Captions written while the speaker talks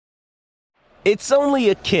It's only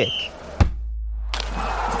a kick,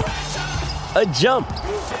 a jump,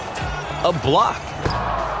 a block.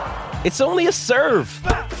 It's only a serve.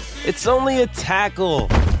 It's only a tackle,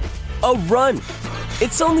 a run.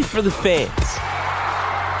 It's only for the fans.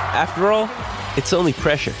 After all, it's only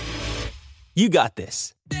pressure. You got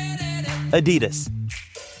this. Adidas.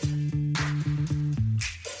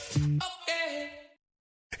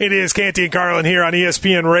 It is Canty and Carlin here on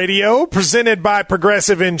ESPN Radio, presented by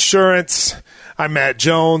Progressive Insurance. I'm Matt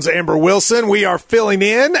Jones, Amber Wilson. We are filling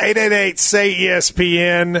in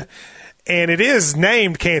 888-SAY-ESPN, and it is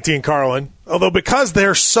named Canty and Carlin, although because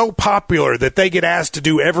they're so popular that they get asked to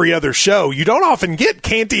do every other show, you don't often get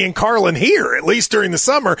Canty and Carlin here, at least during the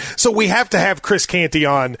summer, so we have to have Chris Canty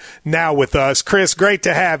on now with us. Chris, great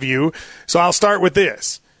to have you. So I'll start with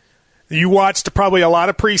this. You watched probably a lot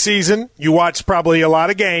of preseason. You watched probably a lot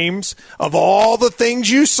of games. Of all the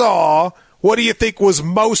things you saw, what do you think was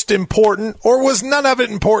most important, or was none of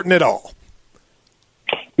it important at all?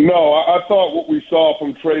 No, I thought what we saw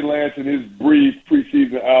from Trey Lance in his brief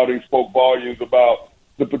preseason outing spoke volumes about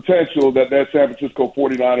the potential that San Francisco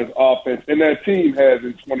 49ers offense and that team has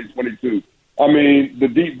in 2022. I mean, the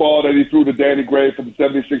deep ball that he threw to Danny Gray for the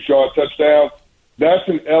 76-yard touchdown, that's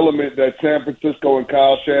an element that San Francisco and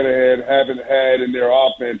Kyle Shanahan haven't had in their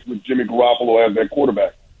offense with Jimmy Garoppolo as their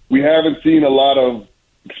quarterback. We haven't seen a lot of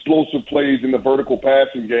explosive plays in the vertical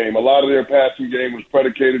passing game. A lot of their passing game was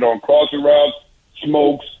predicated on crossing routes,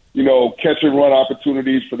 smokes, catch and run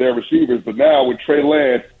opportunities for their receivers. But now with Trey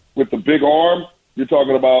Lance, with the big arm, you're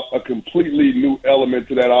talking about a completely new element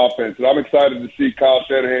to that offense. And I'm excited to see Kyle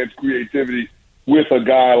Shanahan's creativity with a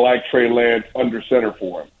guy like Trey Lance under center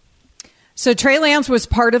for him. So Trey Lance was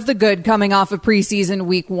part of the good coming off of preseason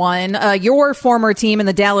week 1. Your former team in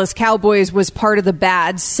the Dallas Cowboys was part of the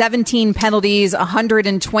bad. 17 penalties,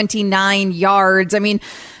 129 yards. I mean,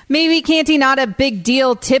 maybe Canty not a big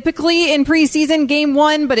deal typically in preseason game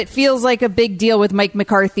 1, but it feels like a big deal with Mike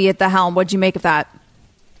McCarthy at the helm. What'd you make of that?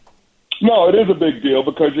 No, it is a big deal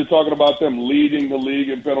because you're talking about them leading the league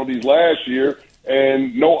in penalties last year,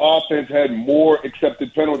 and no offense had more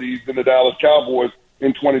accepted penalties than the Dallas Cowboys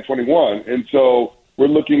in 2021. And so we're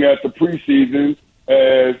looking at the preseason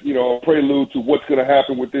as, a prelude to what's going to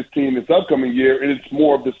happen with this team this upcoming year, and it's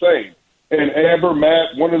more of the same. And Amber,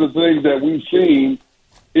 Matt, one of the things that we've seen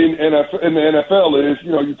in the NFL is,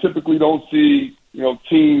 you typically don't see,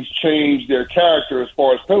 teams change their character as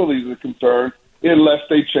far as penalties are concerned unless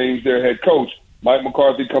they change their head coach. Mike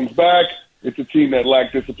McCarthy comes back. It's a team that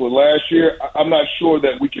lacked discipline last year. I'm not sure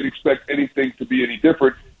that we can expect anything to be any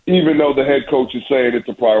different, even though the head coach is saying it's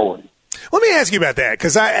a priority. Let me ask you about that,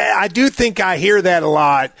 because I do think I hear that a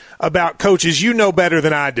lot about coaches. You know better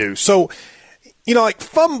than I do. So, like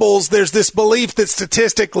fumbles, there's this belief that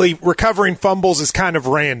statistically recovering fumbles is kind of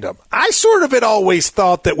random. I sort of had always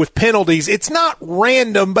thought that with penalties, it's not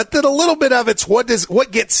random, but that a little bit of it's what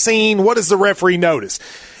gets seen, what does the referee notice?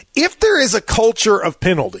 If there is a culture of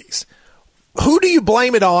penalties, who do you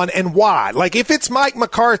blame it on and why? Like, if it's Mike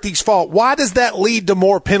McCarthy's fault, why does that lead to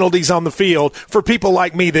more penalties on the field for people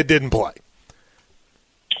like me that didn't play?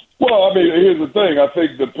 Well, I mean, here's the thing. I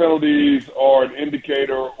think the penalties are an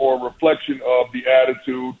indicator or a reflection of the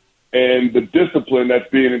attitude and the discipline that's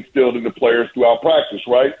being instilled in the players throughout practice,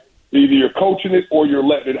 right? Either you're coaching it or you're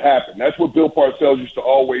letting it happen. That's what Bill Parcells used to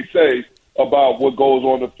always say about what goes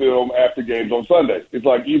on the film after games on Sunday. It's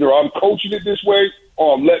like either I'm coaching it this way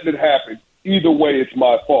or I'm letting it happen. Either way, it's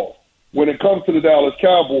my fault. When it comes to the Dallas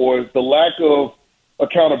Cowboys, the lack of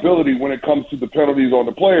accountability when it comes to the penalties on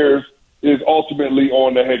the players is ultimately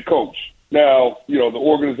on the head coach. Now, the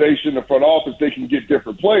organization, the front office, they can get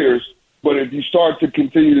different players, but if you start to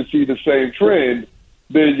continue to see the same trend,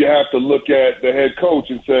 then you have to look at the head coach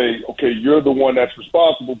and say, okay, you're the one that's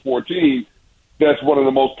responsible for a team that's one of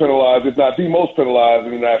the most penalized, if not the most penalized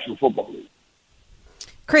in the National Football League.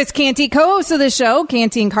 Chris Canty, co-host of the show,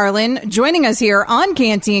 Canty and Carlin, joining us here on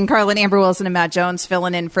Canty and Carlin. Amber Wilson and Matt Jones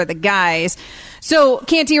filling in for the guys. So,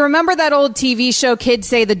 Canty, remember that old TV show, Kids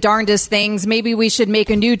Say the Darndest Things? Maybe we should make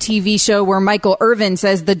a new TV show where Michael Irvin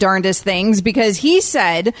says the darndest things, because he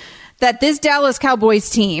said that this Dallas Cowboys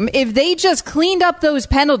team, if they just cleaned up those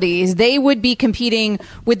penalties, they would be competing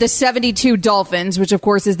with the 72 Dolphins, which, of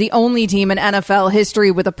course, is the only team in NFL history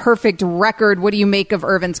with a perfect record. What do you make of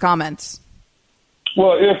Irvin's comments?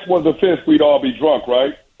 Well, if was a fifth, we'd all be drunk,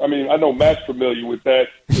 right? I mean, I know Matt's familiar with that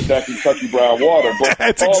Kentucky brown water. But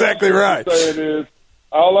that's exactly right.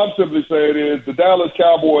 All I'm simply saying is the Dallas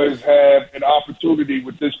Cowboys have an opportunity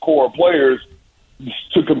with this core of players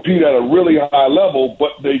to compete at a really high level,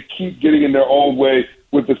 but they keep getting in their own way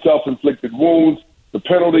with the self-inflicted wounds, the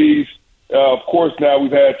penalties, Of course, now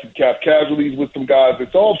we've had some cap casualties with some guys this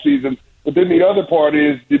offseason. But then the other part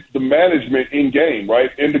is the management in game,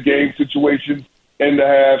 right? In the game situations, and to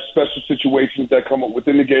have special situations that come up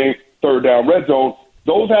within the game, third down, red zone.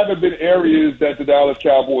 Those haven't been areas that the Dallas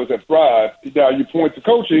Cowboys have thrived. Now, you point to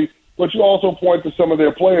coaching, but you also point to some of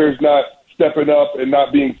their players not stepping up and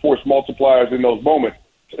not being force multipliers in those moments.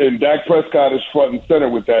 And Dak Prescott is front and center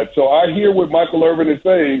with that. So I hear what Michael Irvin is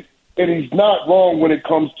saying, and he's not wrong when it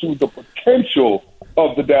comes to the potential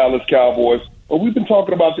of the Dallas Cowboys. But we've been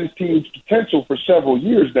talking about this team's potential for several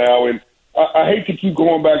years now, and I hate to keep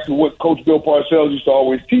going back to what Coach Bill Parcells used to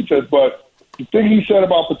always teach us, but the thing he said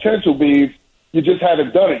about potential means you just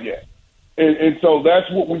haven't done it yet. And so that's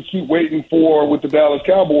what we keep waiting for with the Dallas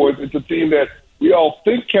Cowboys. It's a team that we all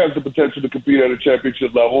think has the potential to compete at a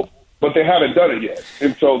championship level, but they haven't done it yet.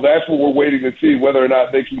 And so that's what we're waiting to see, whether or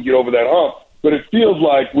not they can get over that hump. But it feels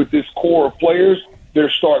like with this core of players, they're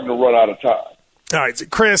starting to run out of time. All right, so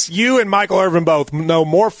Chris, you and Michael Irvin both know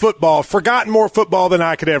more football, forgotten more football than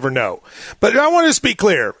I could ever know. But I want to just be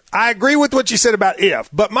clear. I agree with what you said about if,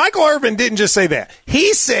 but Michael Irvin didn't just say that.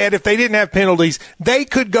 He said if they didn't have penalties, they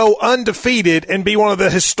could go undefeated and be one of the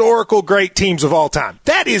historical great teams of all time.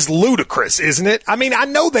 That is ludicrous, isn't it? I mean, I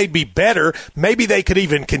know they'd be better. Maybe they could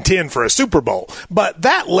even contend for a Super Bowl. But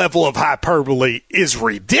that level of hyperbole is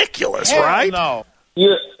ridiculous, right? No.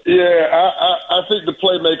 Yeah, I think the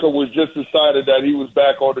playmaker was just decided that he was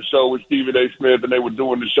back on the show with Stephen A. Smith, and they were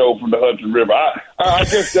doing the show from the Hudson River. I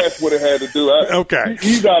guess that's what it had to do. Okay.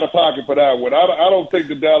 He's out of pocket for that one. I don't think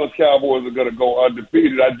the Dallas Cowboys are going to go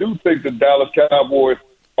undefeated. I do think the Dallas Cowboys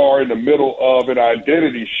are in the middle of an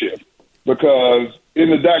identity shift because in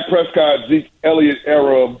the Dak Prescott, Zeke Elliott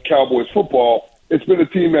era of Cowboys football, it's been a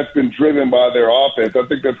team that's been driven by their offense. I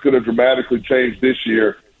think that's going to dramatically change this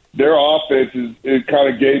year. Their offense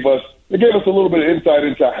gave us a little bit of insight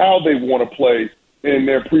into how they want to play in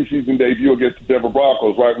their preseason debut against the Denver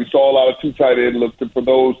Broncos, right? We saw a lot of two tight end looks, and for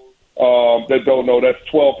those that don't know, that's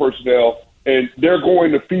 12 personnel, and they're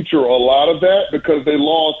going to feature a lot of that because they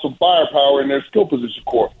lost some firepower in their skill position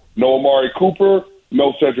core. No Amari Cooper,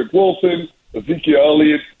 no Cedric Wilson, Ezekiel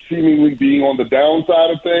Elliott seemingly being on the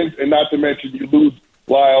downside of things, and not to mention you lose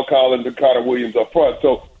Lyle Collins and Connor Williams up front.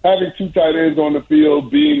 So having two tight ends on the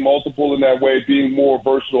field, being multiple in that way, being more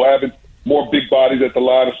versatile, having more big bodies at the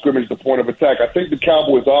line of scrimmage, the point of attack, I think the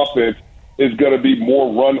Cowboys' offense is going to be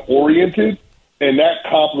more run-oriented, and that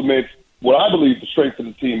complements what I believe the strength of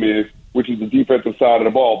the team is, which is the defensive side of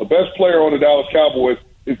the ball. The best player on the Dallas Cowboys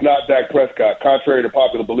is not Dak Prescott, contrary to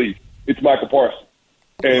popular belief. It's Michael Parsons.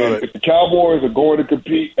 And if the Cowboys are going to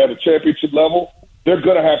compete at a championship level, they're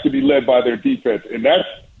going to have to be led by their defense. And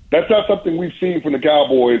that's not something we've seen from the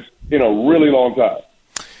Cowboys in a really long time.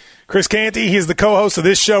 Chris Canty, he's the co-host of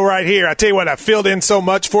this show right here. I tell you what, I filled in so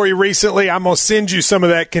much for you recently. I'm going to send you some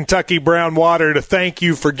of that Kentucky brown water to thank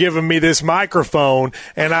you for giving me this microphone,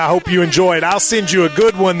 and I hope you enjoy it. I'll send you a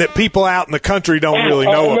good one that people out in the country don't really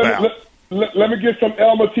know about. Let me get some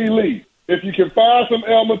Elmer T. Lee. If you can find some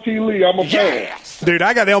Elmer T. Lee, I'm a fan. Dude,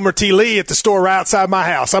 I got Elmer T. Lee at the store right outside my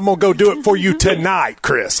house. I'm going to go do it for you tonight,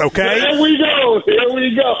 Chris, okay? There we go.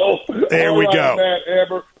 There we go. Matt,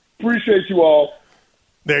 Amber, appreciate you all.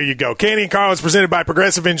 There you go. Canty and Carlin is presented by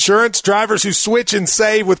Progressive Insurance. Drivers who switch and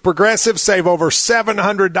save with Progressive save over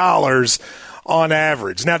 $700 on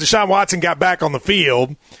average. Now, Deshaun Watson got back on the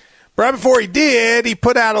field. Right before he did, he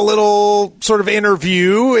put out a little sort of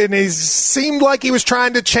interview, and it seemed like he was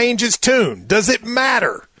trying to change his tune. Does it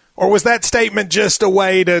matter? Or was that statement just a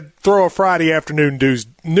way to throw a Friday afternoon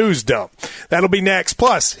news dump? That'll be next,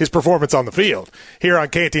 plus his performance on the field, here on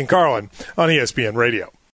Canty and Carlin on ESPN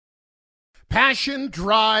Radio. Passion,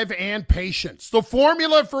 drive, and patience. The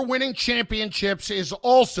formula for winning championships is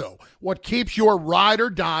also what keeps your ride or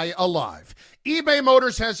die alive. eBay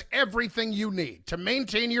Motors has everything you need to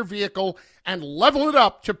maintain your vehicle and level it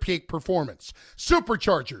up to peak performance.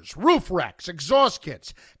 Superchargers, roof racks, exhaust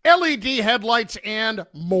kits, LED headlights, and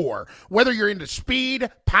more. Whether you're into speed,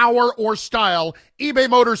 power, or style, eBay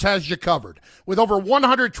Motors has you covered. With over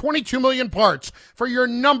 122 million parts for your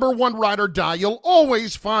number one ride or die, you'll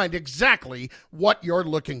always find exactly what you're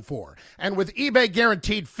looking for. And with eBay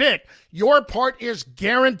Guaranteed Fit, your part is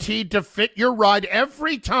guaranteed to fit your ride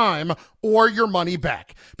every time or your money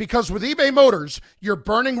back. Because with eBay Motors, you're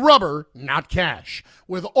burning rubber, not cash.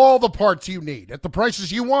 With all the parts you need at the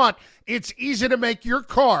prices you want, it's easy to make your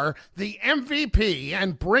car the MVP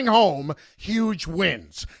and bring home huge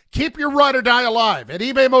wins. Keep your ride or die alive at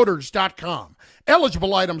ebaymotors.com.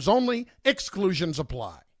 Eligible items only. Exclusions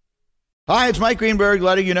apply. Hi, it's Mike Greenberg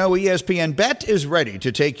letting you know ESPN Bet is ready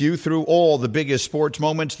to take you through all the biggest sports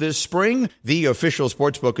moments this spring. The official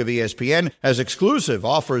sportsbook of ESPN has exclusive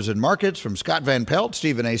offers and markets from Scott Van Pelt,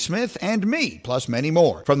 Stephen A. Smith, and me, plus many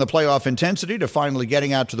more. From the playoff intensity to finally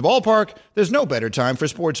getting out to the ballpark, there's no better time for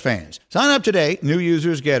sports fans. Sign up today. New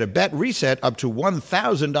users get a bet reset up to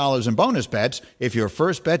 $1,000 in bonus bets if your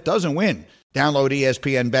first bet doesn't win. Download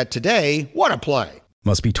ESPN Bet today. What a play.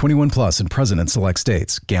 Must be 21 plus and present in select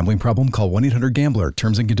states. Gambling problem? Call 1-800-GAMBLER.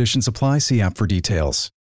 Terms and conditions apply. See app for details.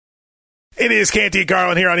 It is Canty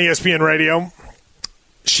Carlin here on ESPN Radio.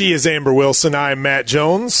 She is Amber Wilson. I am Matt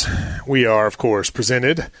Jones. We are, of course,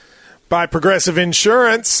 presented by Progressive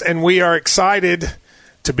Insurance, and we are excited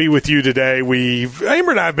to be with you today.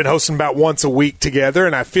 Amber and I have been hosting about once a week together,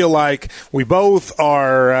 and I feel like we both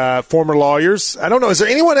are former lawyers. I don't know, is there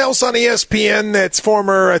anyone else on ESPN that's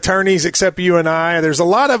former attorneys except you and I? There's a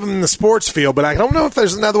lot of them in the sports field, but I don't know if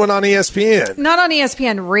there's another one on ESPN. Not on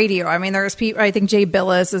ESPN Radio. I mean, there's people, I think Jay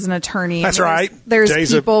Billis is an attorney. That's right. There's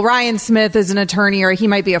people, Ryan Smith is an attorney, or he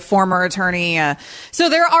might be a former attorney. So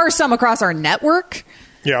there are some across our network.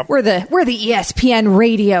 Yeah, we're the ESPN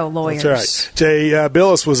Radio lawyers. That's right. Jay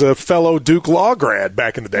Billis was a fellow Duke law grad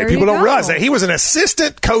back in the day. People don't realize that he was an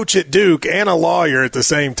assistant coach at Duke and a lawyer at the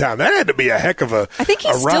same time. That had to be a heck of a. I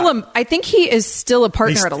think he is still a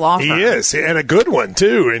partner at a law firm. He is, and a good one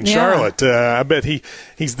too in Charlotte. I bet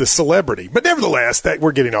he's the celebrity. But nevertheless, that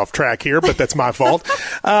we're getting off track here. But that's my fault.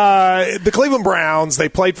 The Cleveland Browns, they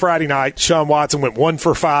played Friday night. Deshaun Watson went 1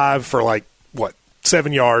 for 5 for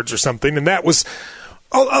 7 yards or something, and that was.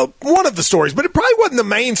 One of the stories, but it probably wasn't the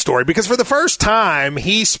main story, because for the first time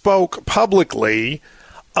he spoke publicly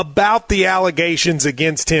about the allegations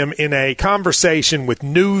against him in a conversation with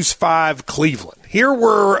News 5 Cleveland. Here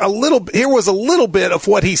was a little bit of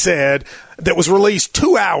what he said that was released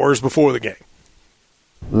 2 hours before the game.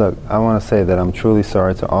 Look, I want to say that I'm truly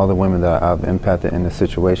sorry to all the women that I've impacted in this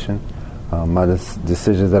situation. My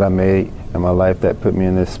decisions that I made in my life that put me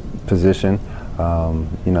in this position.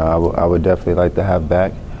 I would definitely like to have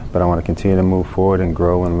back, but I want to continue to move forward and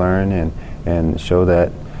grow and learn and show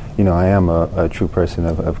that, I am a true person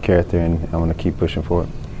of character, and I want to keep pushing forward.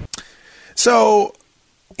 So,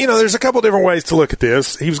 there's a couple different ways to look at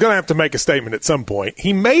this. He was going to have to make a statement at some point.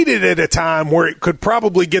 He made it at a time where it could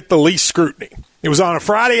probably get the least scrutiny. It was on a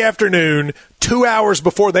Friday afternoon, 2 hours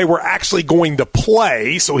before they were actually going to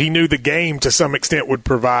play, so he knew the game to some extent would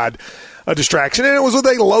provide a distraction, and it was with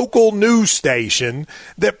a local news station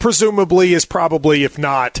that presumably is probably, if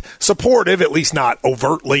not supportive, at least not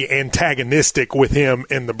overtly antagonistic with him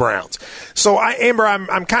and the Browns. So, Amber,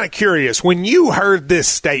 I'm kind of curious, when you heard this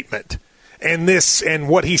statement and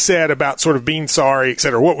what he said about sort of being sorry, et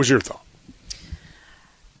cetera, what was your thought?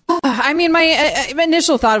 I mean, my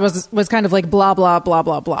initial thought was kind of like blah, blah, blah,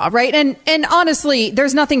 blah, blah, right? And honestly,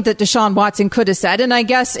 there's nothing that Deshaun Watson could have said. And I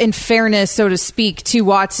guess in fairness, so to speak, to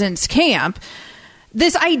Watson's camp,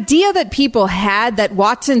 this idea that people had that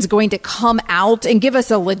Watson's going to come out and give us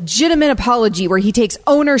a legitimate apology where he takes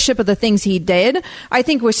ownership of the things he did, I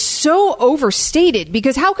think was so overstated,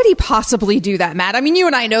 because how could he possibly do that, Matt? I mean, you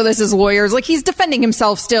and I know this as lawyers. Like, he's defending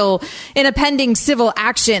himself still in a pending civil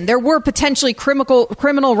action. There were potentially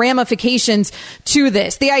criminal ramifications to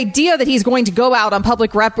this. The idea that he's going to go out on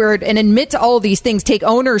public record and admit to all of these things, take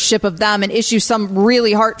ownership of them, and issue some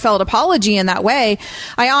really heartfelt apology in that way,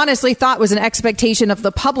 I honestly thought was an expectation of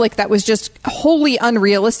the public that was just wholly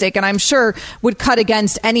unrealistic, and I'm sure would cut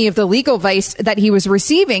against any of the legal advice that he was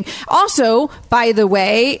receiving. Also, by the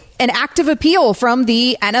way, an active appeal from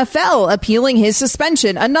the NFL appealing his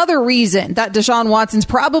suspension. Another reason that Deshaun Watson's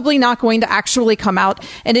probably not going to actually come out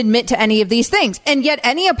and admit to any of these things. And yet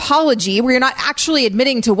any apology where you're not actually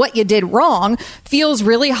admitting to what you did wrong feels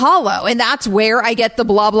really hollow. And that's where I get the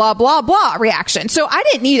blah, blah, blah, blah reaction. So I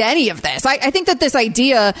didn't need any of this. I think that this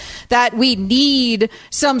idea that we need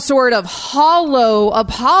some sort of hollow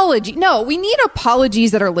apology. No, we need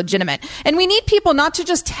apologies that are legitimate. And we need people not to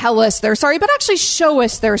just tell us they're sorry, but actually show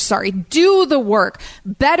us they're sorry. Do the work.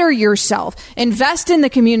 Better yourself. Invest in the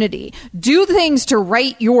community. Do things to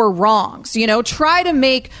right your wrongs. Try to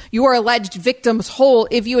make your alleged victims whole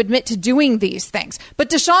if you admit to doing these things. But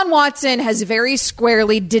Deshaun Watson has very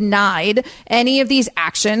squarely denied any of these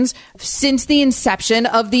actions since the inception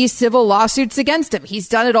of these civil lawsuits against him. He's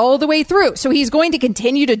done it all the way through. So he's going to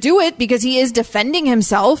continue to do it because he is defending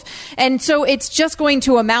himself. And so it's just going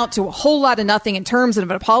to amount to a whole lot of nothing in terms of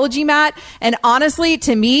an apology, Matt. And honestly,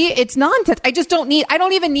 to me, it's nonsense. I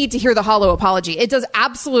don't even need to hear the hollow apology. It does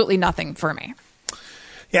absolutely nothing for me.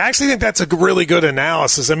 Yeah, I actually think that's a really good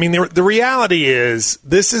analysis. I mean, the reality is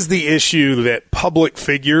this is the issue that public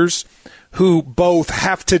figures who both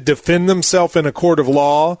have to defend themselves in a court of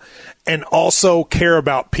law and also care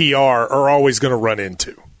about PR are always going to run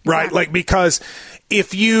into, right? Exactly. Like, because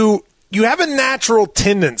if you have a natural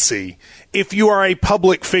tendency, if you are a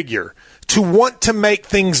public figure, to want to make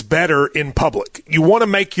things better in public. You want to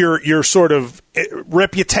make your sort of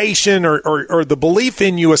reputation or the belief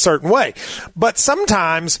in you a certain way. But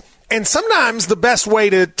sometimes the best way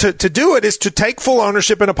to do it is to take full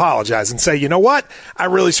ownership and apologize and say, you know what, I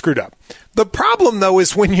really screwed up. The problem, though,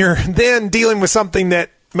 is when you're then dealing with something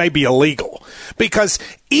that may be illegal. Because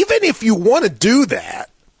even if you want to do that,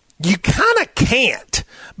 you kind of can't,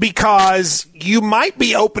 because you might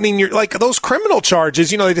be opening like those criminal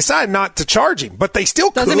charges, they decide not to charge him, but they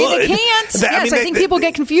still doesn't could. Doesn't mean they can't. I think people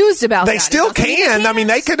get confused about that. They still can. I mean,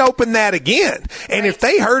 they could open that again. And if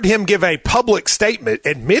they heard him give a public statement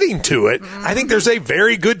admitting to it, I think there's a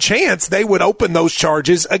very good chance they would open those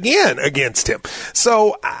charges again against him.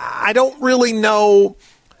 So I don't really know.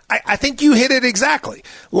 I think you hit it exactly.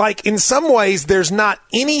 Like, in some ways, there's not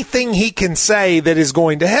anything he can say that is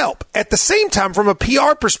going to help. At the same time, from a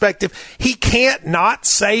PR perspective, he can't not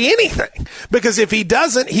say anything. Because if he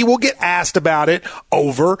doesn't, he will get asked about it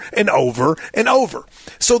over and over and over.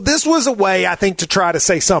 So this was a way, I think, to try to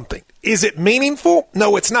say something. Is it meaningful?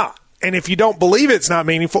 No, it's not. And if you don't believe it's not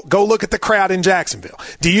meaningful, go look at the crowd in Jacksonville.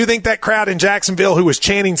 Do you think that crowd in Jacksonville who was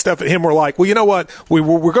chanting stuff at him were like, well, you know what,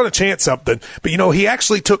 we're going to chant something, but, he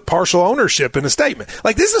actually took partial ownership in a statement.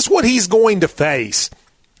 Like, this is what he's going to face,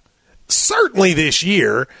 certainly this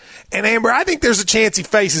year. And, Amber, I think there's a chance he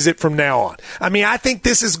faces it from now on. I mean, I think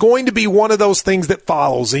this is going to be one of those things that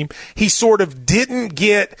follows him. He sort of didn't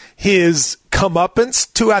get his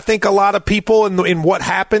comeuppance to, I think, a lot of people in what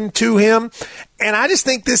happened to him. And I just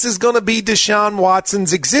think this is going to be Deshaun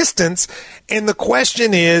Watson's existence. And the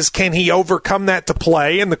question is, can he overcome that to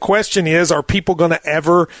play? And the question is, are people going to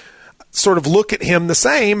ever sort of look at him the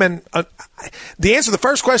same? And the answer to the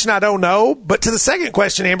first question, I don't know. But to the second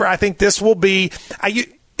question, Amber, I think this will be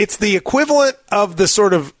it's the equivalent of the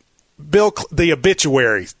sort of the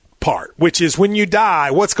obituary part, which is when you die,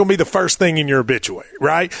 what's going to be the first thing in your obituary,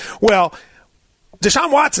 right? Well,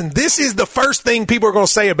 Deshaun Watson, this is the first thing people are going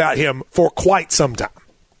to say about him for quite some time.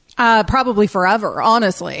 Probably forever,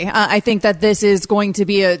 honestly. I think that this is going to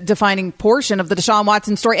be a defining portion of the Deshaun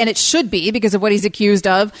Watson story, and it should be because of what he's accused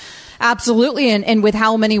of. Absolutely. And with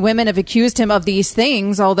how many women have accused him of these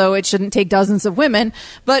things, although it shouldn't take dozens of women,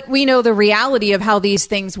 but we know the reality of how these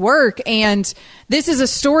things work. And this is a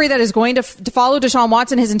story that is going to follow Deshaun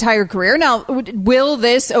Watson his entire career. Now, will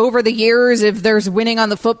this over the years, if there's winning on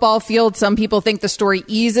the football field, some people think the story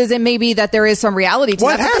eases, and maybe that there is some reality to that.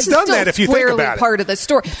 Well, it has done that if you think about it. Part of the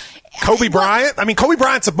story. Kobe Bryant? I mean, Kobe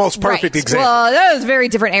Bryant's the most perfect example. Well, that was a very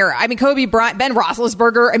different era. I mean, Kobe Bryant, Ben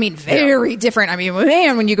Roethlisberger, very different. I mean,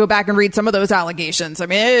 man, when you go back and read some of those allegations, I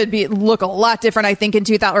mean, it'd look a lot different, I think, in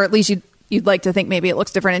 2000, or at least you'd like to think maybe it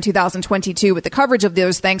looks different in 2022 with the coverage of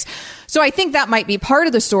those things. So I think that might be part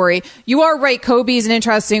of the story. You are right. Kobe's an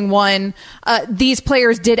interesting one. These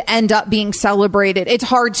players did end up being celebrated. It's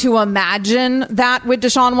hard to imagine that with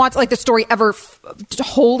Deshaun Watson, like the story ever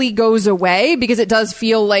wholly goes away, because it does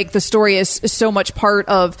feel like the story is so much part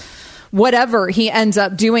of whatever he ends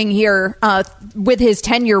up doing here with his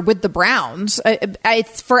tenure with the Browns.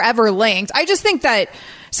 It's forever linked. I just think that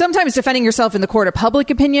sometimes defending yourself in the court of public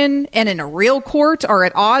opinion and in a real court are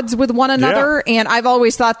at odds with one another. Yeah. And I've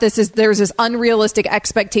always thought there's this unrealistic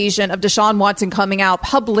expectation of Deshaun Watson coming out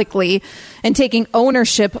publicly and taking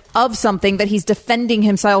ownership of something that he's defending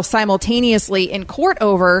himself simultaneously in court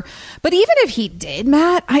over. But even if he did,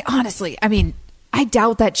 Matt, I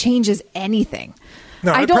doubt that changes anything.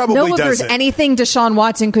 No, I don't know if there's anything Deshaun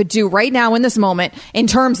Watson could do right now in this moment in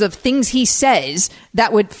terms of things he says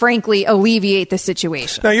that would frankly alleviate the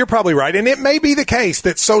situation. No, you're probably right. And it may be the case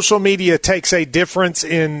that social media takes a difference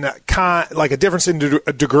in kind, like a difference in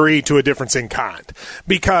degree to a difference in kind,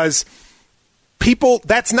 because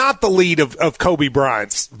that's not the lead of Kobe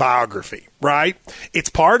Bryant's biography, right? It's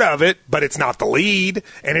part of it, but it's not the lead.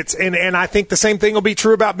 And I think the same thing will be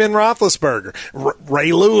true about Ben Roethlisberger.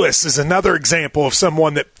 Ray Lewis is another example of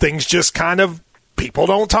someone that things just kind of people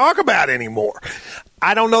don't talk about anymore.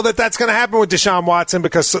 I don't know that that's going to happen with Deshaun Watson,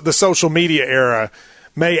 because the social media era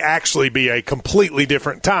may actually be a completely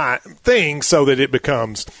different thing, so that it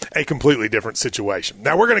becomes a completely different situation.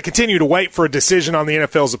 Now, we're going to continue to wait for a decision on the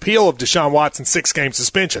NFL's appeal of Deshaun Watson's 6-game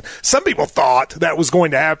suspension. Some people thought that was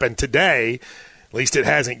going to happen today. At least it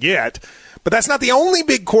hasn't yet. But that's not the only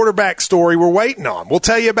big quarterback story we're waiting on. We'll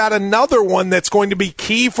tell you about another one that's going to be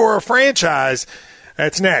key for a franchise.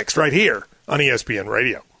 That's next, right here on ESPN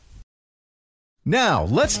Radio. Now,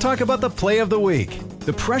 let's talk about the play of the week.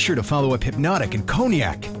 The pressure to follow up Hypnotic and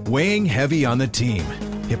Cognac, weighing heavy on the team.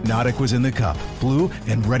 Hypnotic was in the cup, blue,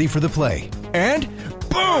 and ready for the play. And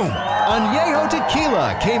boom! Añejo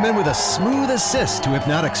Tequila came in with a smooth assist to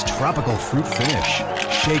Hypnotic's tropical fruit finish.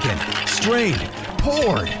 Shaken, strained,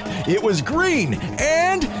 poured. It was green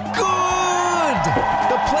and good!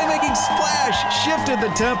 The playmaking splash shifted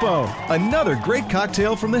the tempo. Another great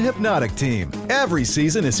cocktail from the Hypnotic team. Every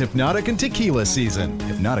season is Hypnotic and Tequila season.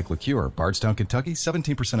 Hypnotic Liqueur, Bardstown, Kentucky,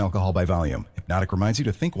 17% alcohol by volume. Hypnotic reminds you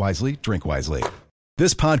to think wisely, drink wisely.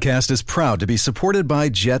 This podcast is proud to be supported by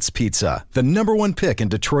Jets Pizza, the #1 pick in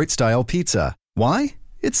Detroit-style pizza. Why?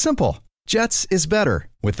 It's simple. Jets is better.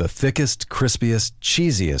 With the thickest, crispiest,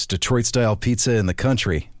 cheesiest Detroit-style pizza in the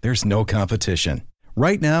country, there's no competition.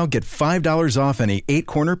 Right now, get $5 off any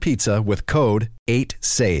 8-corner pizza with code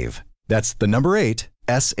 8SAVE. That's the number 8,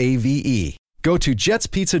 S-A-V-E. Go to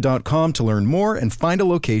jetspizza.com to learn more and find a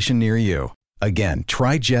location near you. Again,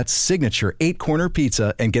 try Jet's signature 8-corner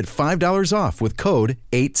pizza and get $5 off with code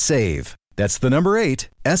 8SAVE. That's the number 8,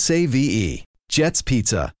 S-A-V-E. Jet's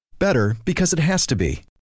Pizza. Better because it has to be.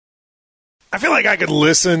 I feel like I could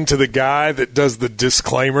listen to the guy that does the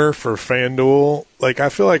disclaimer for FanDuel. Like, I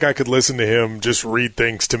feel like I could listen to him just read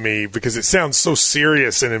things to me because it sounds so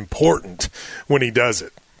serious and important when he does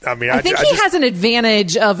it. I mean, I think he has an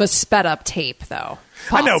advantage of a sped-up tape, though.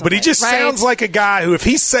 Possibly, I know, but he just sounds like a guy who, if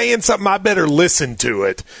he's saying something, I better listen to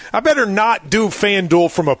it. I better not do FanDuel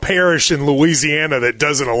from a parish in Louisiana that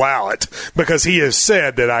doesn't allow it because he has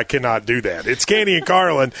said that I cannot do that. It's Canty and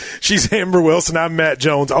Carlin. She's Amber Wilson. I'm Matt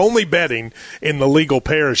Jones, only betting in the legal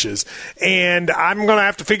parishes. And I'm going to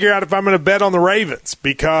have to figure out if I'm going to bet on the Ravens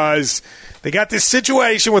because they got this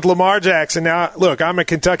situation with Lamar Jackson. Now, look, I'm a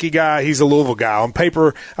Kentucky guy. He's a Louisville guy. On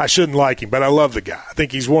paper, I shouldn't like him, but I love the guy. I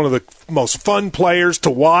think he's one of the most fun players to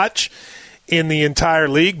watch in the entire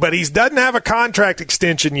league, but he doesn't have a contract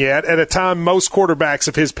extension yet at a time most quarterbacks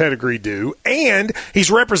of his pedigree do, and he's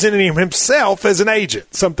representing himself as an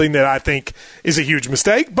agent, something that I think is a huge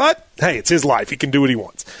mistake, but hey, it's his life. He can do what he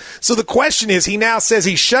wants. So the question is, he now says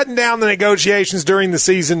he's shutting down the negotiations during the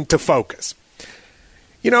season to focus.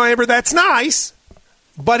 You know, Amber, that's nice,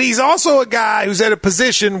 but he's also a guy who's at a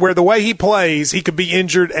position where the way he plays, he could be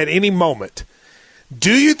injured at any moment.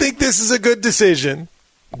 Do you think this is a good decision?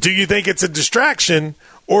 Do you think it's a distraction?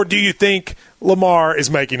 Or do you think Lamar is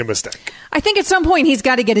making a mistake? I think at some point he's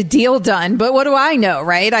got to get a deal done, but what do I know,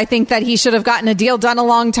 right? I think that he should have gotten a deal done a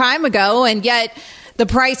long time ago, and yet the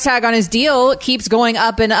price tag on his deal keeps going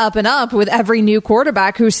up and up and up with every new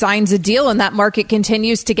quarterback who signs a deal, and that market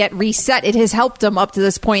continues to get reset. It has helped him up to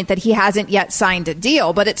this point that he hasn't yet signed a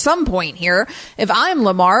deal. But at some point here, if I'm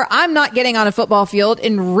Lamar, I'm not getting on a football field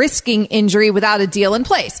and risking injury without a deal in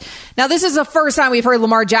place. Now, this is the first time we've heard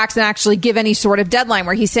Lamar Jackson actually give any sort of deadline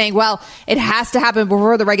where he's saying, well, it has to happen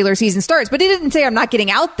before the regular season starts. But he didn't say I'm not getting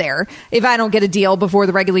out there if I don't get a deal before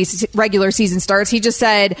the regular season starts. He just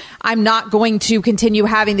said, I'm not going to continue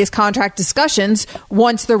having these contract discussions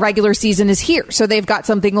once the regular season is here. So they've got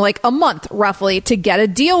something like a month roughly to get a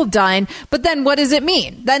deal done. But then what does it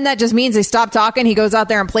mean? Then that just means they stop talking. He goes out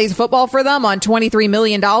there and plays football for them on $23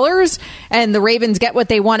 million and the Ravens get what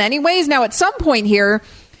they want anyways. Now at some point here,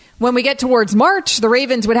 when we get towards March, the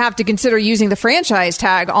Ravens would have to consider using the franchise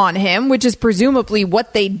tag on him, which is presumably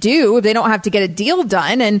what they do if they don't have to get a deal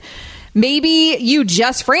done. And maybe you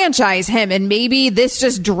just franchise him, and maybe this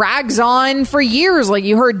just drags on for years, like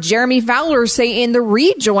you heard Jeremy Fowler say in the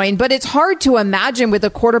rejoin. But it's hard to imagine with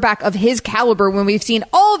a quarterback of his caliber, when we've seen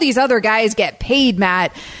all these other guys get paid,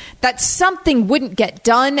 Matt, that something wouldn't get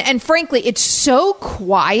done. And frankly, it's so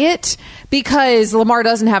quiet because Lamar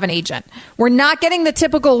doesn't have an agent. We're not getting the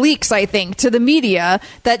typical leaks, I think, to the media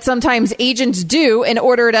that sometimes agents do in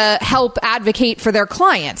order to help advocate for their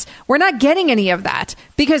clients. We're not getting any of that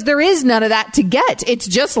because there is none of that to get. It's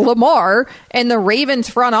just Lamar and the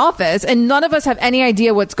Ravens front office, and none of us have any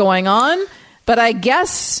idea what's going on. But I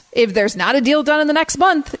guess if there's not a deal done in the next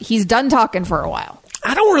month, he's done talking for a while.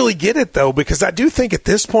 I don't really get it, though, because I do think at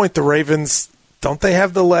this point the Ravens, don't they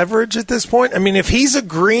have the leverage at this point? I mean, if he's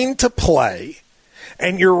agreeing to play,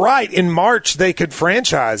 and you're right, in March they could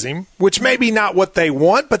franchise him, which may be not what they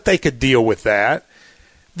want, but they could deal with that,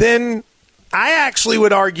 then I actually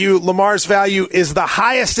would argue Lamar's value is the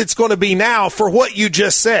highest it's going to be now for what you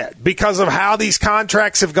just said, because of how these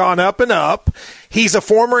contracts have gone up and up. He's a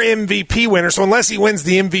former MVP winner, so unless he wins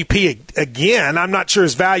the MVP again, I'm not sure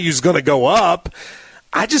his value is going to go up.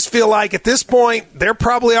 I just feel like at this point they're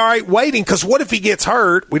probably all right waiting, because what if he gets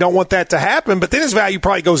hurt? We don't want that to happen, but then his value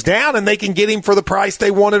probably goes down and they can get him for the price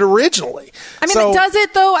they wanted originally. I mean, does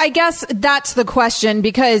it though? I guess that's the question,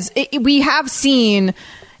 because we have seen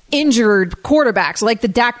injured quarterbacks like the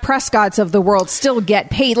Dak Prescotts of the world still get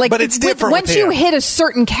paid. Like, but it's different once you hit a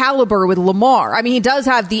certain caliber with Lamar. I mean, he does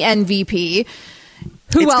have the MVP.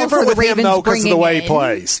 Who it's else different are the with him, Ravens though, because of the way he in?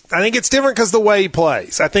 plays. I think it's different because of the way he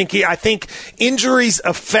plays. I think injuries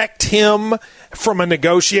affect him from a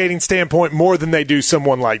negotiating standpoint more than they do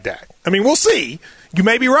someone like Dak. I mean, we'll see. You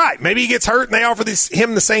may be right. Maybe he gets hurt and they offer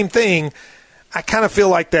him the same thing. I kind of feel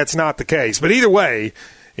like that's not the case. But either way,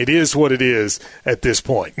 it is what it is at this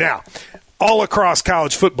point. Now, all across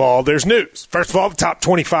college football, there's news. First of all, the top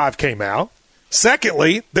 25 came out.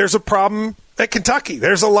 Secondly, there's a problem at Kentucky.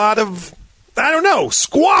 There's a lot of,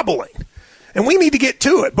 squabbling. And we need to get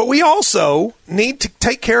to it. But we also need to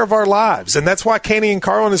take care of our lives. And that's why Canty and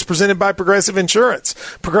Carlin is presented by Progressive Insurance.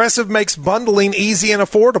 Progressive makes bundling easy and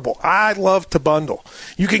affordable. I love to bundle.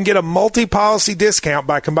 You can get a multi-policy discount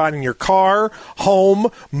by combining your car,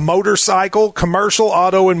 home, motorcycle, commercial,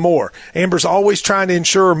 auto, and more. Amber's always trying to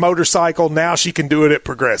insure a motorcycle. Now she can do it at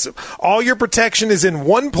Progressive. All your protection is in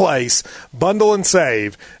one place. Bundle and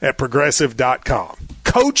save at Progressive.com.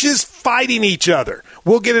 Coaches fighting each other.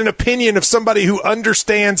 We'll get an opinion of somebody who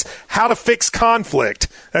understands how to fix conflict.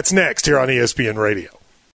 That's next here on ESPN Radio.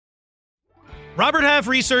 Robert Half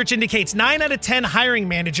research indicates 9 out of 10 hiring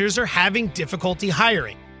managers are having difficulty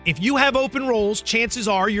hiring. If you have open roles, chances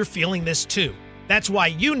are you're feeling this too. That's why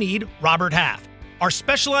you need Robert Half. Our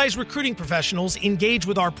specialized recruiting professionals engage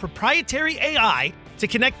with our proprietary AI to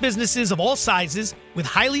connect businesses of all sizes with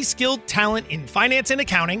highly skilled talent in finance and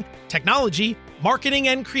accounting, technology, marketing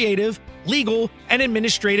and creative, legal, and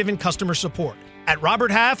administrative and customer support. At Robert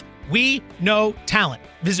Half, we know talent.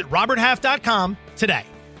 Visit roberthalf.com today.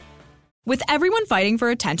 With everyone fighting for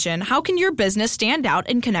attention, how can your business stand out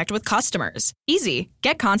and connect with customers? Easy.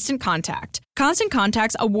 Get Constant Contact. Constant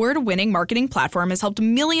Contact's award-winning marketing platform has helped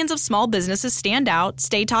millions of small businesses stand out,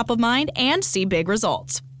 stay top of mind, and see big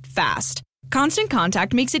results fast. Constant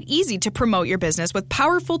Contact makes it easy to promote your business with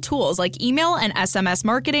powerful tools like email and SMS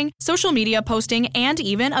marketing, social media posting, and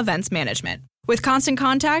even events management. With Constant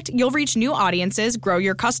Contact, you'll reach new audiences, grow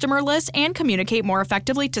your customer list, and communicate more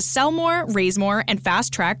effectively to sell more, raise more, and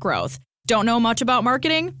fast-track growth. Don't know much about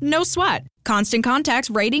marketing? No sweat. Constant Contact's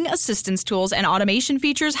writing assistance tools and automation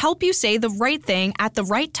features help you say the right thing at the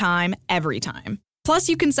right time, every time. Plus,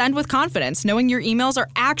 you can send with confidence, knowing your emails are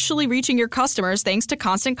actually reaching your customers thanks to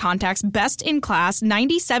Constant Contact's best-in-class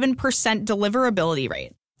 97% deliverability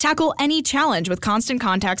rate. Tackle any challenge with Constant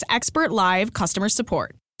Contact's expert live customer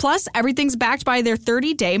support. Plus, everything's backed by their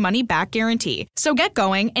 30-day money-back guarantee. So get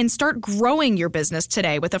going and start growing your business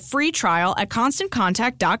today with a free trial at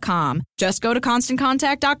ConstantContact.com. Just go to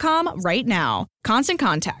ConstantContact.com right now. Constant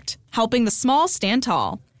Contact, helping the small stand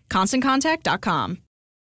tall. ConstantContact.com.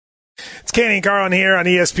 It's Canty and Carlin here on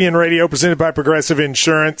ESPN Radio, presented by Progressive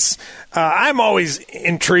Insurance. I'm always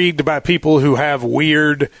intrigued by people who have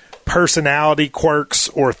weird personality quirks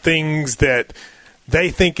or things that they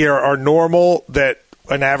think are normal that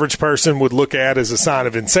an average person would look at as a sign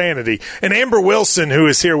of insanity. And Amber Wilson, who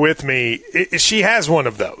is here with me, she has one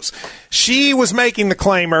of those. She was making the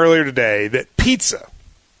claim earlier today that pizza,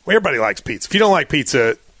 everybody likes pizza. If you don't like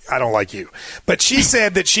pizza, I don't like you. But she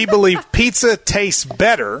said that she believed pizza tastes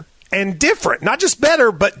better and different, not just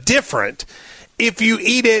better, but different, if you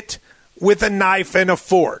eat it with a knife and a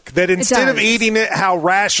fork. That instead of eating it how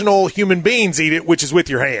rational human beings eat it, which is with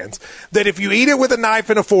your hands, that if you eat it with a knife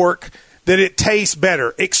and a fork, that it tastes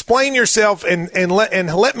better. Explain yourself and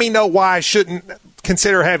let me know why I shouldn't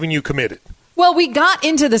consider having you committed. Well, we got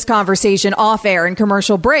into this conversation off air in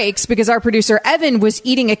commercial breaks because our producer Evan was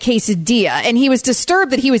eating a quesadilla and he was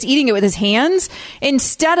disturbed that he was eating it with his hands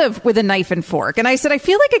instead of with a knife and fork. And I said, I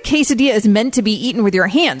feel like a quesadilla is meant to be eaten with your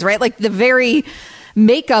hands, right? Like the very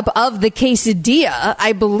makeup of the quesadilla,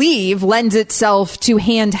 I believe, lends itself to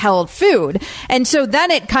handheld food. And so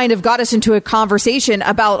then it kind of got us into a conversation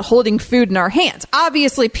about holding food in our hands.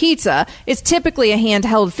 Obviously, pizza is typically a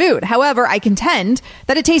handheld food. However, I contend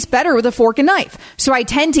that it tastes better with a fork and knife. So I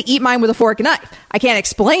tend to eat mine with a fork and knife. I can't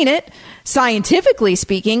explain it, scientifically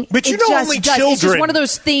speaking. But you know, only children. It's just one of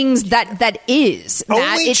those things that is.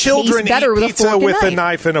 Only children eat pizza with a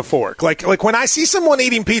knife and a fork. Like when I see someone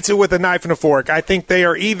eating pizza with a knife and a fork, I think they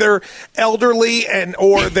are either elderly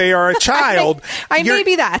or they are a child. I may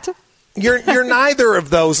be that. You're neither of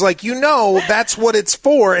those. Like, that's what it's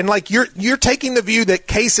for. And like you're taking the view that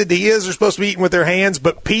quesadillas are supposed to be eaten with their hands,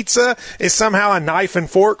 but pizza is somehow a knife and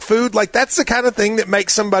fork food. Like, that's the kind of thing that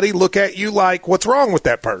makes somebody look at you like, what's wrong with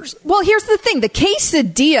that person? Well, here's the thing. The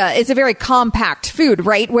quesadilla is a very compact food,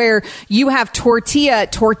 right? Where you have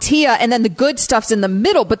tortilla, and then the good stuff's in the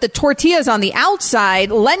middle, but the tortillas on the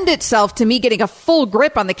outside lend itself to me getting a full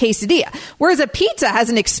grip on the quesadilla. Whereas a pizza has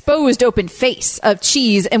an exposed open face of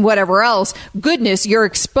cheese and whatever else goodness you're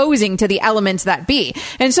exposing to the elements that be.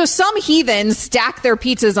 And so some heathens stack their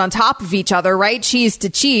pizzas on top of each other, right? Cheese to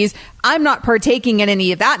cheese. I'm not partaking in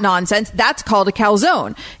any of that nonsense. That's called a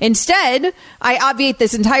calzone. Instead, I obviate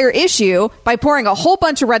this entire issue by pouring a whole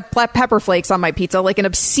bunch of red pepper flakes on my pizza, like an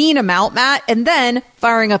obscene amount, Matt, and then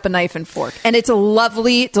firing up a knife and fork. And it's a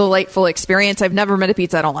lovely, delightful experience. I've never met a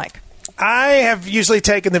pizza I don't like. I have usually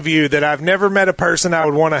taken the view that I've never met a person I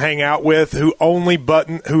would want to hang out with who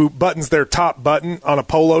buttons their top button on a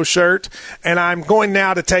polo shirt. And I'm going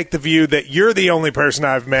now to take the view that you're the only person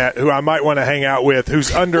I've met who I might want to hang out with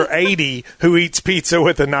who's under 80 who eats pizza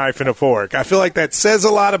with a knife and a fork. I feel like that says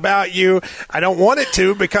a lot about you. I don't want it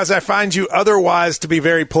to because I find you otherwise to be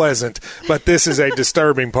very pleasant, but this is a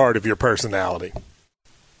disturbing part of your personality.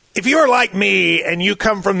 If you are like me and you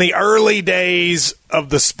come from the early days of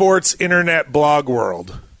the sports internet blog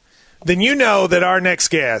world, then you know that our next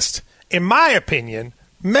guest, in my opinion,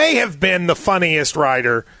 may have been the funniest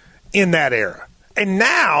writer in that era. And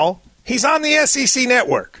now he's on the SEC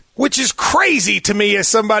network, which is crazy to me as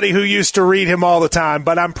somebody who used to read him all the time,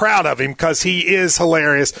 but I'm proud of him because he is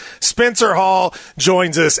hilarious. Spencer Hall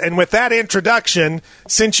joins us. And with that introduction,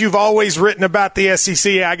 since you've always written about the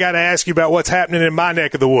SEC, I got to ask you about what's happening in my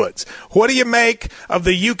neck of the woods. What do you make of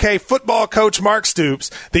the UK football coach Mark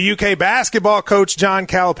Stoops, the UK basketball coach John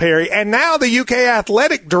Calipari, and now the UK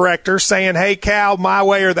athletic director saying, hey, Cal, my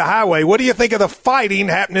way or the highway? What do you think of the fighting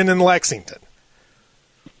happening in Lexington?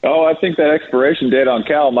 Oh, I think that expiration date on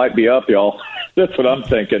Cal might be up, y'all. That's what I'm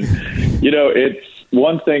thinking. You know, it's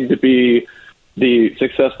one thing to be the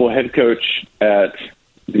successful head coach at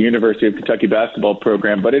the University of Kentucky basketball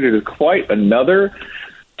program, but it is quite another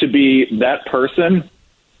to be that person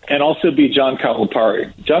and also be John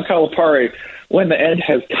Calipari. John Calipari, when the end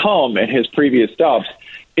has come in his previous stops,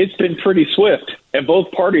 it's been pretty swift, and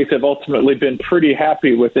both parties have ultimately been pretty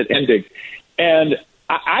happy with it ending. And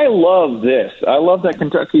I love this. I love that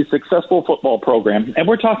Kentucky's successful football program, and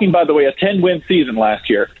we're talking, by the way, a 10-win season last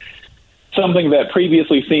year, something that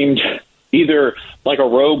previously seemed either like a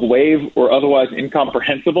rogue wave or otherwise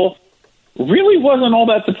incomprehensible, really wasn't all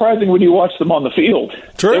that surprising when you watch them on the field.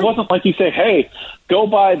 True. It wasn't like you say, hey, go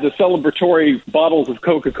buy the celebratory bottles of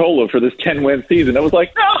Coca-Cola for this 10-win season. It was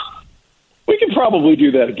like, we can probably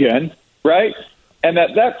do that again, right? And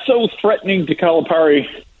that's so threatening to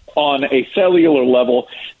Calipari on a cellular level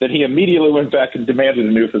that he immediately went back and demanded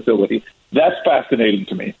a new facility. That's fascinating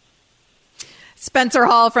to me. Spencer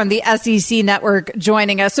Hall from the SEC Network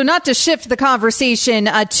joining us. So not to shift the conversation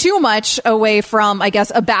too much away from, I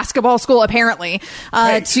guess, a basketball school, apparently,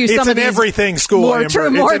 to some of these everything school, Amber. It's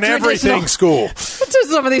an everything school. To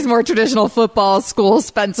some of these more traditional football schools,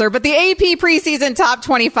 Spencer. But the AP preseason top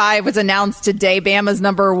 25 was announced today. Bama's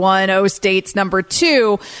number 1, O State's number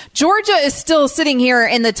 2. Georgia is still sitting here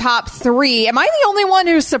in the top 3. Am I the only one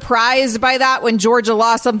who's surprised by that when Georgia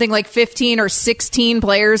lost something like 15 or 16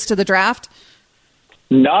 players to the draft?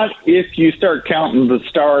 Not if you start counting the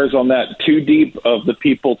stars on that too deep of the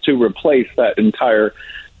people to replace that entire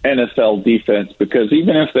NFL defense, because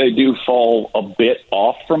even if they do fall a bit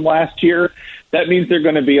off from last year, that means they're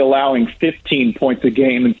going to be allowing 15 points a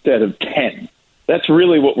game instead of 10. That's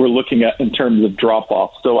really what we're looking at in terms of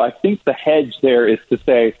drop-off. So I think the hedge there is to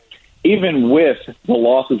say, even with the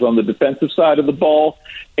losses on the defensive side of the ball,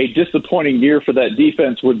 a disappointing year for that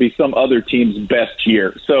defense would be some other team's best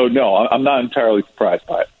year. So, no, I'm not entirely surprised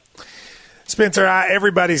by it. Spencer,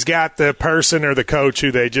 everybody's got the person or the coach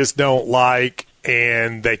who they just don't like,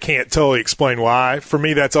 and they can't totally explain why. For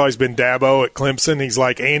me, that's always been Dabo at Clemson. He's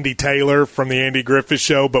like Andy Taylor from the Andy Griffith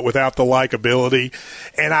Show, but without the likability.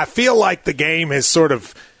 And I feel like the game has sort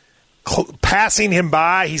of passing him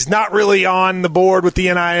by. He's not really on the board with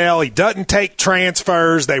the NIL. He doesn't take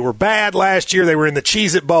transfers. They were bad last year. They were in the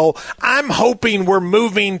Cheez-It Bowl. I'm hoping we're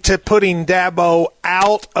moving to putting Dabo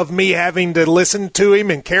out of me having to listen to him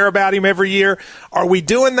and care about him every year. Are we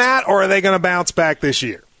doing that, or are they going to bounce back this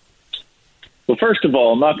year? Well, first of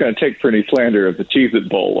all, I'm not going to take for any slander of the Cheez-It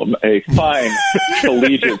Bowl, a fine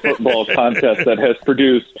collegiate football contest that has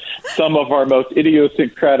produced some of our most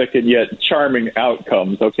idiosyncratic and yet charming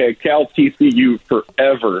outcomes, okay? Cal TCU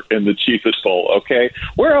forever in the Cheez-It Bowl, okay?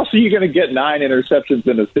 Where else are you going to get 9 interceptions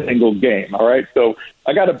in a single game, all right? So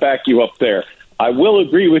I got to back you up there. I will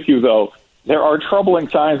agree with you, though. There are troubling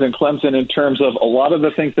signs in Clemson in terms of a lot of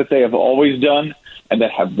the things that they have always done and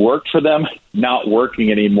that have worked for them not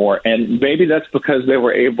working anymore. And maybe that's because they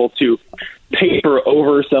were able to paper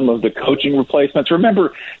over some of the coaching replacements.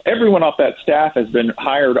 Remember, everyone off that staff has been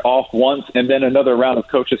hired off once, and then another round of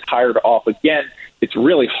coaches hired off again. It's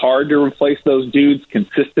really hard to replace those dudes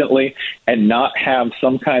consistently and not have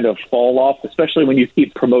some kind of fall off, especially when you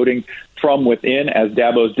keep promoting from within, as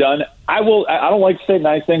Dabo's done. I don't like to say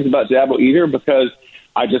nice things about Dabo either, because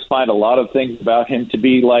I just find a lot of things about him to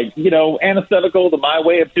be antithetical to my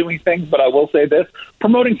way of doing things. But I will say this: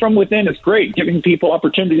 promoting from within is great. Giving people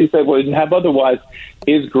opportunities they wouldn't have otherwise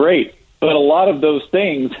is great. But a lot of those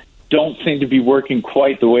things don't seem to be working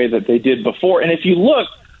quite the way that they did before. And if you look,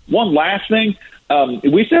 one last thing,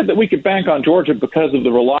 we said that we could bank on Georgia because of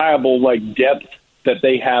the reliable depth that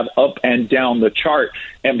they have up and down the chart,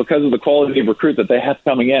 and because of the quality of recruit that they have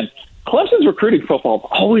coming in. Clemson's recruiting profile has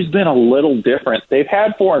always been a little different. They've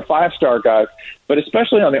had 4- and 5-star guys, but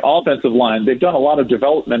especially on the offensive line, they've done a lot of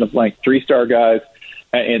development of 3-star guys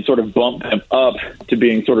and sort of bumped them up to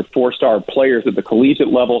being sort of 4-star players at the collegiate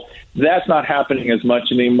level. That's not happening as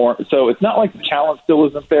much anymore. So it's not like the talent still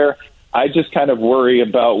isn't there. I just kind of worry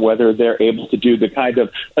about whether they're able to do the kind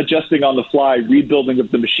of adjusting on the fly, rebuilding of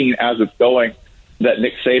the machine as it's going that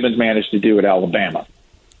Nick Saban's managed to do at Alabama.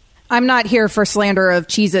 I'm not here for slander of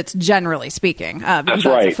Cheez-Its, generally speaking. That's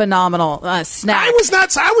right. That's a phenomenal snack.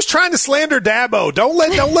 I was trying to slander Dabo.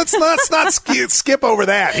 Let's not skip over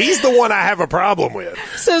that. He's the one I have a problem with.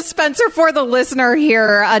 So, Spencer, for the listener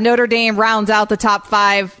here, Notre Dame rounds out the top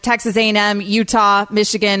 5. Texas A&M, Utah,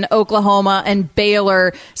 Michigan, Oklahoma, and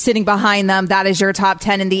Baylor sitting behind them. That is your top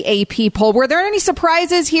 10 in the AP poll. Were there any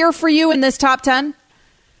surprises here for you in this top 10?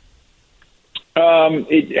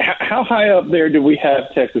 How high up there do we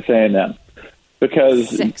have Texas A&M? Because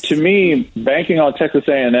 6. To me, banking on Texas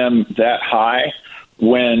A&M that high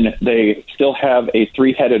when they still have a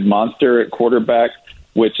 3-headed monster at quarterback,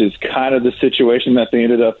 which is kind of the situation that they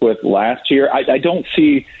ended up with last year. I don't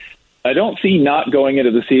see not going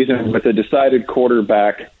into the season with a decided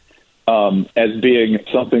quarterback as being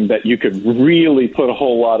something that you could really put a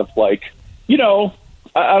whole lot of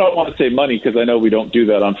I don't want to say money because I know we don't do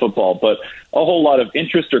that on football, but a whole lot of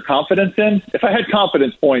interest or confidence in. If I had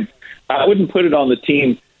confidence points, I wouldn't put it on the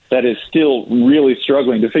team that is still really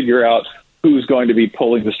struggling to figure out who's going to be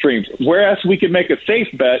pulling the strings. Whereas we could make a safe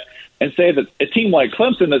bet and say that a team like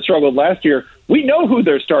Clemson that struggled last year, we know who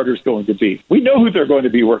their starter's going to be. We know who they're going to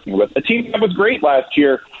be working with. A team that was great last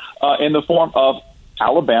year in the form of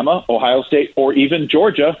Alabama, Ohio State, or even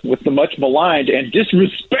Georgia with the much maligned and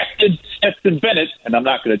disrespected Stetson Bennett, and I'm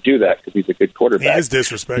not going to do that because he's a good quarterback. He is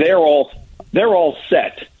disrespected. They're all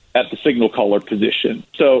set at the signal caller position.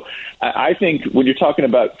 So I think when you're talking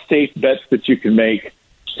about safe bets that you can make,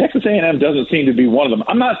 Texas A&M doesn't seem to be one of them.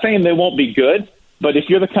 I'm not saying they won't be good, but if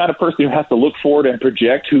you're the kind of person who has to look forward and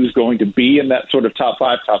project who's going to be in that sort of top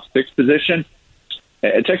 5, top 6 position,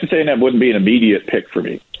 Texas A&M wouldn't be an immediate pick for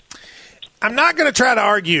me. I'm not going to try to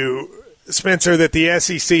argue, Spencer, that the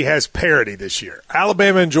SEC has parity this year.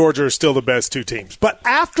 Alabama and Georgia are still the best 2 teams. But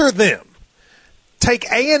after them,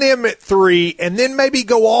 take A&M at 3 and then maybe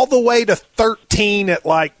go all the way to 13 at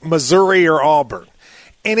Missouri or Auburn.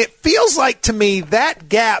 And it feels like to me that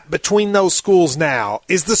gap between those schools now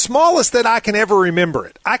is the smallest that I can ever remember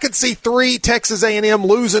it. I could see 3 Texas A&M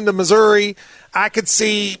losing to Missouri. I could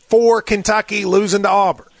see 4 Kentucky losing to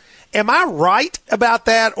Auburn. Am I right about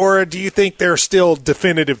that, or do you think there are still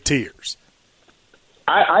definitive tiers?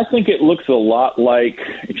 I think it looks a lot like,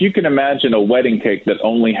 if you can imagine a wedding cake that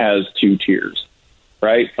only has 2 tiers,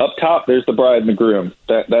 right? Up top, there's the bride and the groom.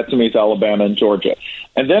 That to me is Alabama and Georgia.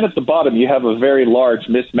 And then at the bottom, you have a very large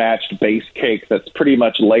mismatched base cake that's pretty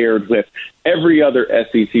much layered with every other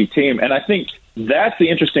SEC team. And I think that's the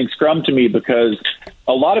interesting scrum to me, because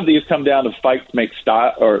a lot of these come down to fights make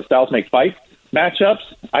style, or styles make fights matchups.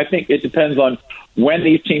 I think it depends on when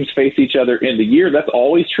these teams face each other in the year. That's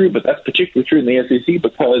always true, but that's particularly true in the SEC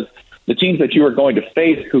because the teams that you are going to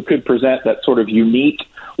face who could present that sort of unique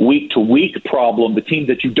week-to-week problem, the teams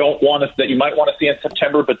that you don't want to, that you might want to see in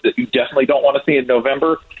September, but that you definitely don't want to see in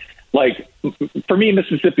November. For me,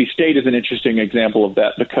 Mississippi State is an interesting example of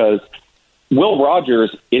that because Will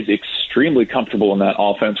Rogers is extremely comfortable in that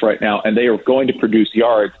offense right now, and they are going to produce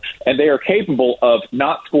yards, and they are capable of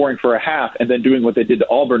not scoring for a half and then doing what they did to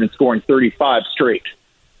Auburn and scoring 35 straight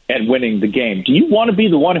and winning the game. Do you want to be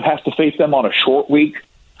the one who has to face them on a short week?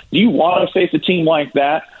 Do you want to face a team like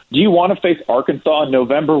that? Do you want to face Arkansas in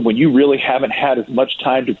November when you really haven't had as much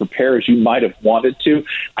time to prepare as you might have wanted to?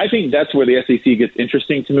 I think that's where the SEC gets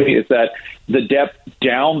interesting to me, is that the depth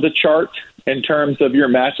down the chart in terms of your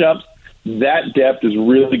matchups, that depth is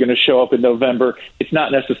really going to show up in November. It's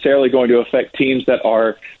not necessarily going to affect teams that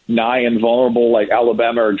are nigh and vulnerable like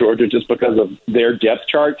Alabama or Georgia just because of their depth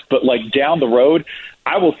charts. But like down the road,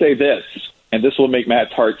 I will say this, and this will make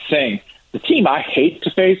Matt's heart sing. The team I hate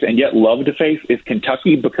to face and yet love to face is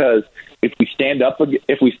Kentucky, because if we stand up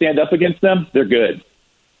against them, they're good.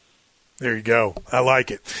 There you go. I like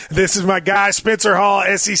it. This is my guy, Spencer Hall,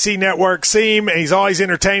 SEC Network Seam. He's always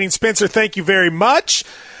entertaining. Spencer, thank you very much.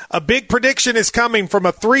 A big prediction is coming from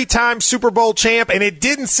a 3-time Super Bowl champ, and it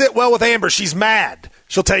didn't sit well with Amber. She's mad.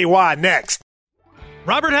 She'll tell you why next.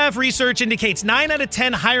 Robert Half research indicates 9 out of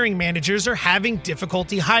 10 hiring managers are having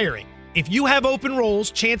difficulty hiring. If you have open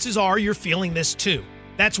roles, chances are you're feeling this too.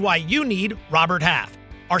 That's why you need Robert Half.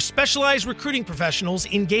 Our specialized recruiting professionals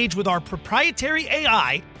engage with our proprietary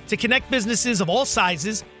AI to connect businesses of all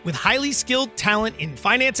sizes with highly skilled talent in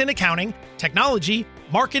finance and accounting, technology,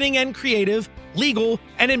 marketing and creative, legal,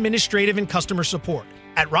 and administrative and customer support.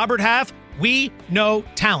 At Robert Half, we know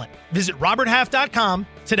talent. Visit roberthalf.com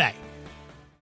today.